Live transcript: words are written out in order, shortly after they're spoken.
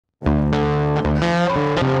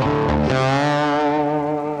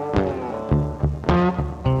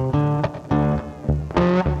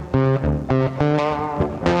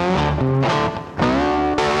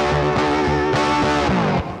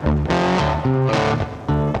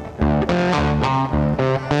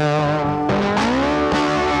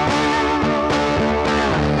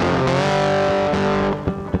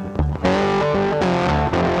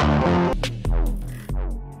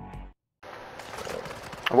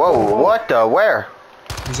whoa, what the, where?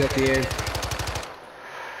 He's at the end.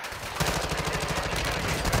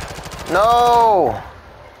 No!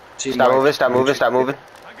 Team Stop wipe. moving, stop moving, stop moving.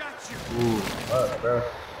 Ooh, bro.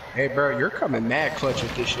 Hey, bro, you're coming mad clutch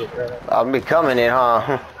with this shit, bro. I'll be coming in,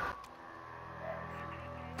 huh?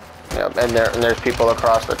 Yep, and there's people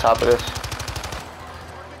across the top of this.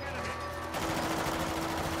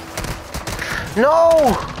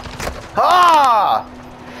 No! Ah!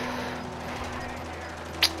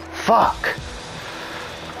 Fuck.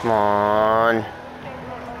 Come on.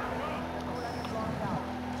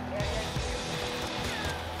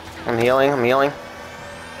 I'm healing, I'm healing.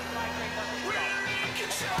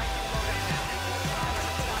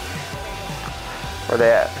 Where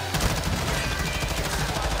they at?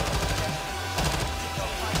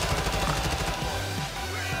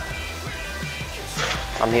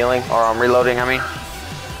 I'm healing, or I'm reloading, I mean.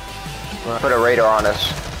 Put a radar on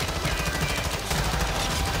us.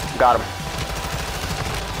 Got him.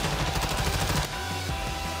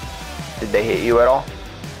 Did they hit you at all?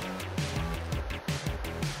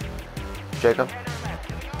 Jacob?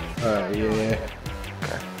 Yeah.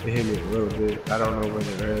 Okay. They hit me a little bit. I don't know where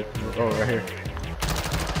they're at. Oh, right here.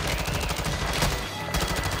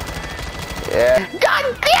 Yeah. God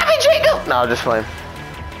damn it, Jacob! No, I'm just playing.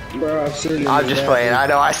 Bro, I'm sitting in I'm just playing. I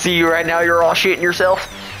know, I see you right now. You're all shitting yourself.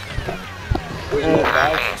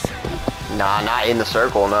 Nah, not in the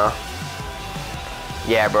circle, no.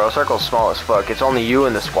 Yeah, bro, circle's small as fuck. It's only you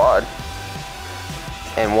and the squad.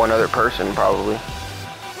 And one other person, probably.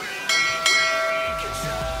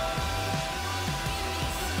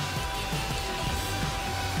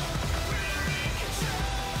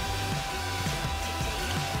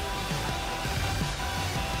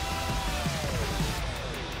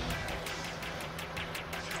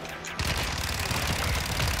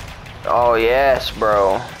 Oh, yes,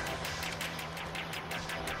 bro.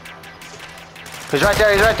 He's right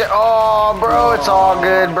there, he's right there. Oh, bro, it's all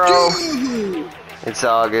good, bro. It's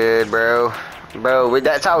all good, bro. Bro,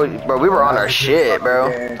 that's how we, bro, we were on our shit,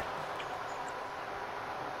 bro.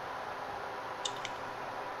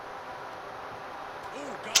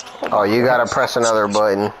 Oh, you gotta press another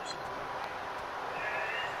button.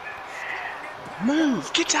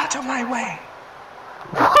 Move! Get out of my way!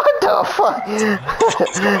 What the fuck?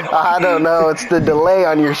 I don't know, it's the delay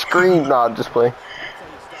on your screen. No, I'm just playing.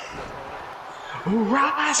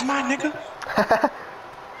 Rise, my nigga!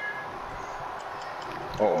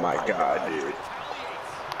 Oh my god, dude.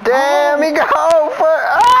 Damn, he go for,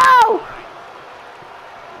 oh!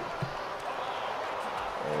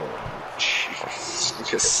 Oh, jeez.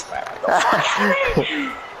 Just slapped the fuck.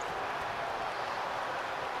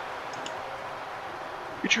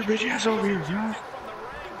 Get your bitch ass over here, guys.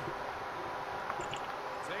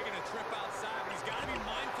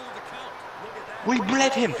 We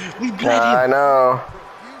bled him. We bled him. I know.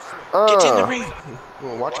 Get in the ring.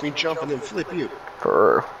 Watch me jump and then flip you.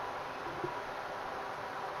 For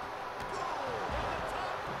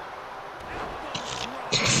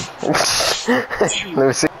let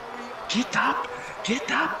me see. Get up.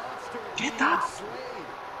 Get up. Get up.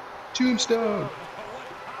 Tombstone.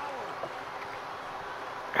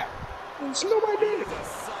 It's nobody.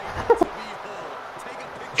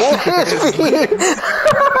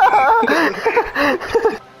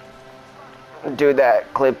 Dude,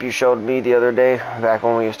 that clip you showed me the other day, back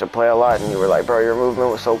when we used to play a lot, and you were like, bro, your movement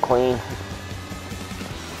was so clean.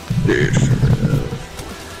 Dude.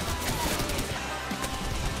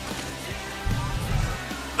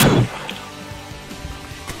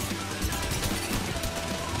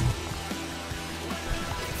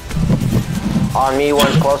 On me,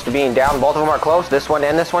 one's close to being down. Both of them are close, this one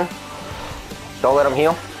and this one. Don't let them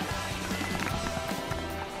heal.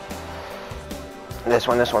 This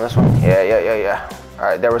one, this one, this one. Yeah.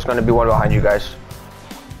 Alright, there was going to be one behind you guys.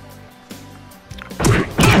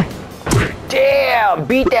 Damn!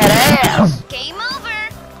 Beat that ass! Game over!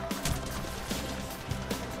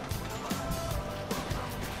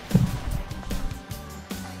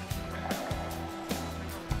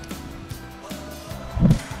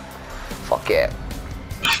 Fuck yeah.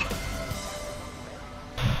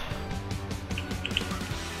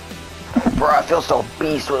 Bro, I feel so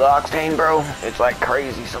beast with Octane, bro. It's like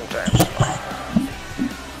crazy sometimes.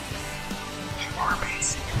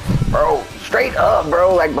 Bro, straight up,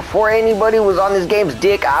 bro. Like before anybody was on this game's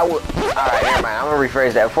dick, I was. Alright, never mind. I'm gonna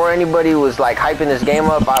rephrase that. Before anybody was like hyping this game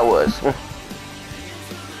up, I was.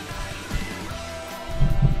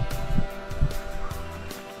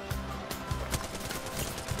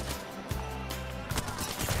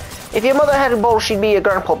 If your mother had a bowl, she'd be a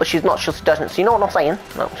grandpa, but she's not. She doesn't. So you know what I'm saying?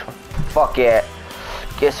 No. Fuck yeah.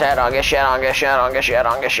 Get shat on, get shat on, get shat on, get shat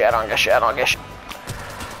on, get shat on, get shat on, get shat.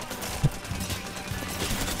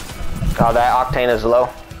 Oh, that octane is low.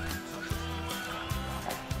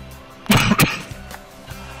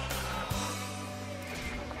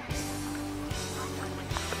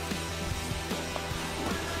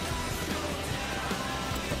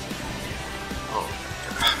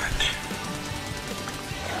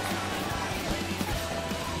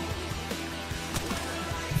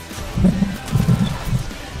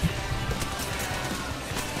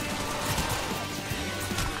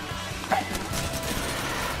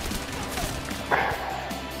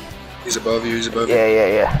 He's above you, he's above you.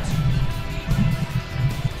 Yeah.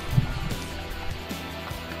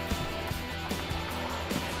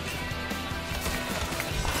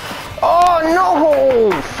 Oh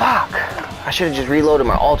no! Fuck! I should have just reloaded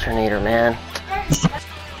my alternator, man.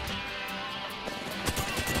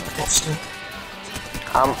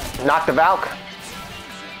 Knock the Valk.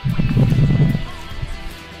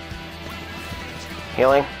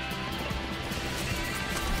 Healing.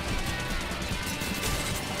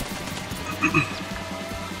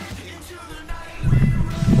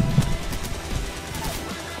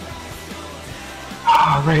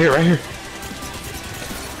 Ah, right here, right here.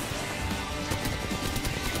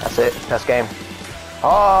 That's it. That's game.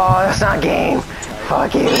 Oh, that's not game.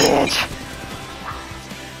 Fuck you, bitch.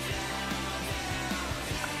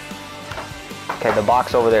 Okay, the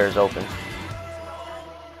box over there is open.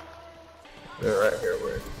 They're right here,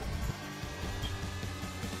 wait.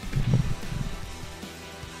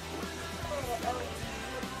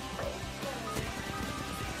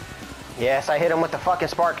 Yes, I hit him with the fucking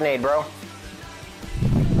spark nade, bro.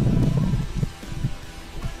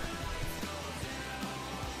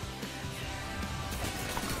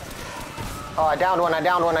 Oh, I downed one, I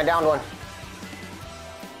downed one, I downed one.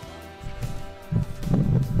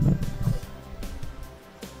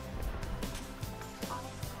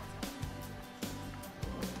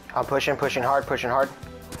 I'm pushing hard, pushing hard.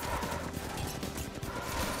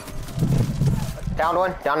 Downed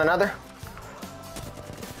one, down another.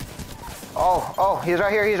 Oh, he's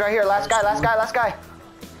right here. Last guy.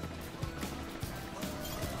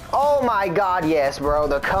 Oh my god, yes, bro.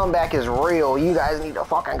 The comeback is real. You guys need to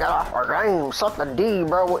fucking get off our game. Suck the D,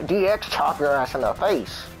 bro. DX chop your ass in the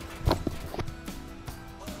face.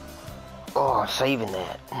 Oh, I'm saving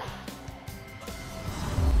that.